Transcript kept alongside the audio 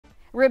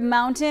Rib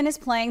Mountain is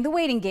playing the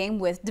waiting game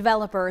with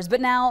developers, but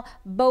now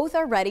both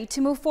are ready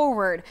to move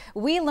forward.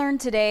 We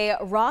learned today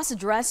Ross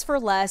Dress for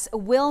Less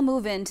will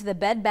move into the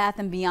Bed Bath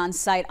 & Beyond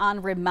site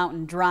on Rib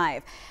Mountain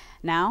Drive.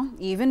 Now,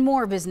 even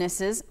more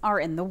businesses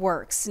are in the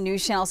works.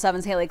 News Channel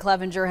 7's Haley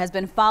Clevenger has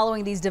been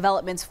following these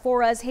developments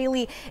for us.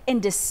 Haley, in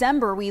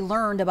December, we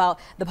learned about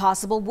the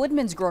possible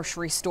Woodman's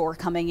grocery store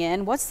coming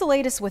in. What's the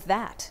latest with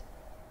that?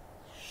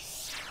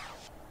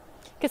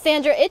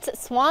 Cassandra,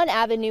 it's Swan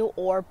Avenue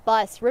or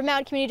bust. Rib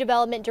Mountain Community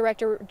Development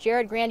Director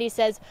Jared Grandy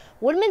says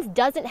Woodman's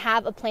doesn't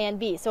have a plan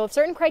B. So if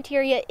certain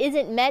criteria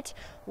isn't met,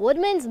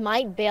 Woodman's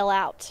might bail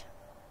out.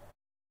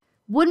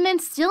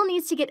 Woodman's still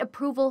needs to get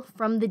approval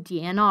from the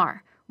DNR.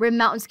 Rib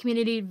Mountain's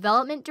Community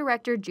Development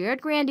Director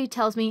Jared Grandy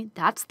tells me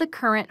that's the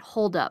current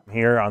holdup.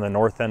 Here on the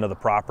north end of the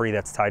property,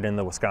 that's tied in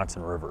the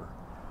Wisconsin River.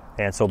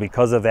 And so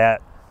because of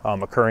that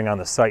occurring on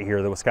the site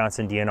here, the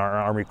Wisconsin DNR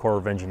Army Corps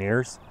of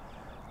Engineers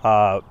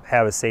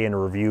have a say in a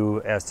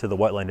review as to the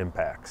wetland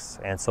impacts.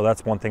 And so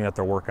that's one thing that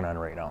they're working on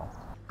right now.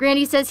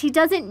 Grandy says he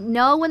doesn't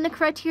know when the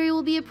criteria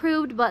will be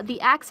approved, but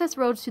the access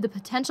roads to the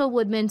potential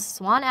Woodman's,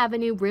 Swan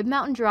Avenue, Rib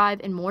Mountain Drive,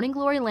 and Morning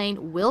Glory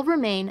Lane will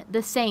remain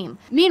the same.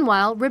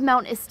 Meanwhile, Rib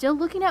Mountain is still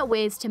looking at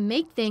ways to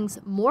make things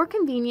more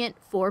convenient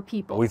for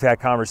people. We've had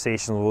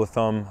conversations with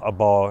them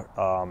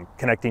about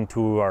connecting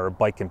to our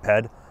bike and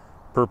ped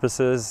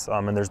purposes,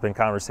 and there's been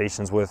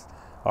conversations with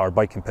our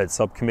bike and ped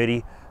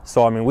subcommittee.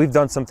 So, I mean, we've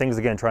done some things,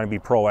 again, trying to be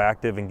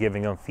proactive and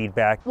giving them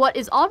feedback. What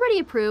is already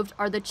approved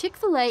are the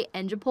Chick-fil-A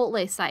and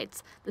Chipotle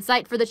sites. The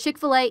site for the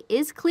Chick-fil-A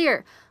is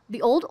clear.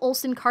 The old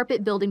Olson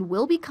carpet building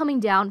will be coming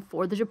down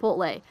for the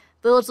Chipotle.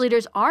 Village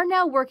leaders are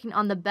now working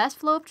on the best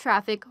flow of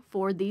traffic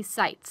for these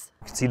sites.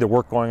 You can see the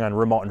work going on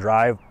Rib Mountain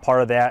Drive.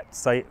 Part of that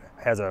site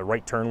has a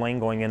right turn lane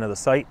going into the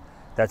site.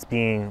 That's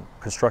being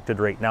constructed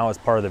right now as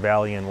part of the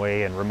Valley and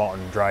Way and Rib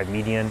Mountain Drive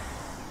median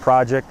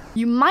project.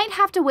 You might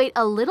have to wait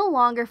a little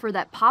longer for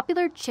that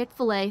popular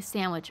Chick-fil-A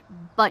sandwich,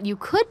 but you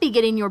could be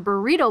getting your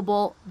burrito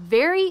bowl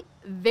very,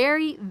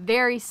 very,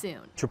 very soon.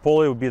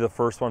 Chipotle would be the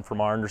first one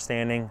from our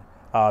understanding,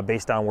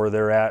 based on where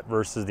they're at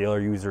versus the other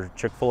user,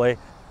 Chick-fil-A.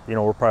 You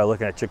know, we're probably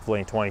looking at Chick-fil-A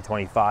in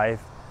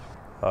 2025,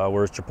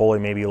 whereas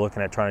Chipotle may be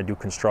looking at trying to do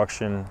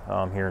construction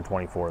here in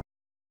 24.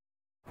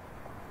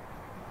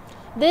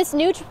 This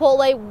new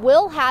Chipotle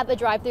will have a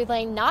drive-through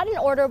lane, not an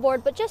order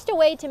board, but just a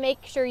way to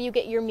make sure you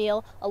get your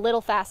meal a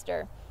little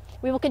faster.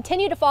 We will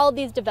continue to follow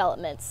these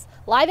developments.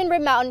 Live in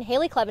Rib Mountain,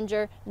 Haley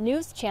Clevenger,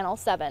 News Channel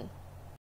 7.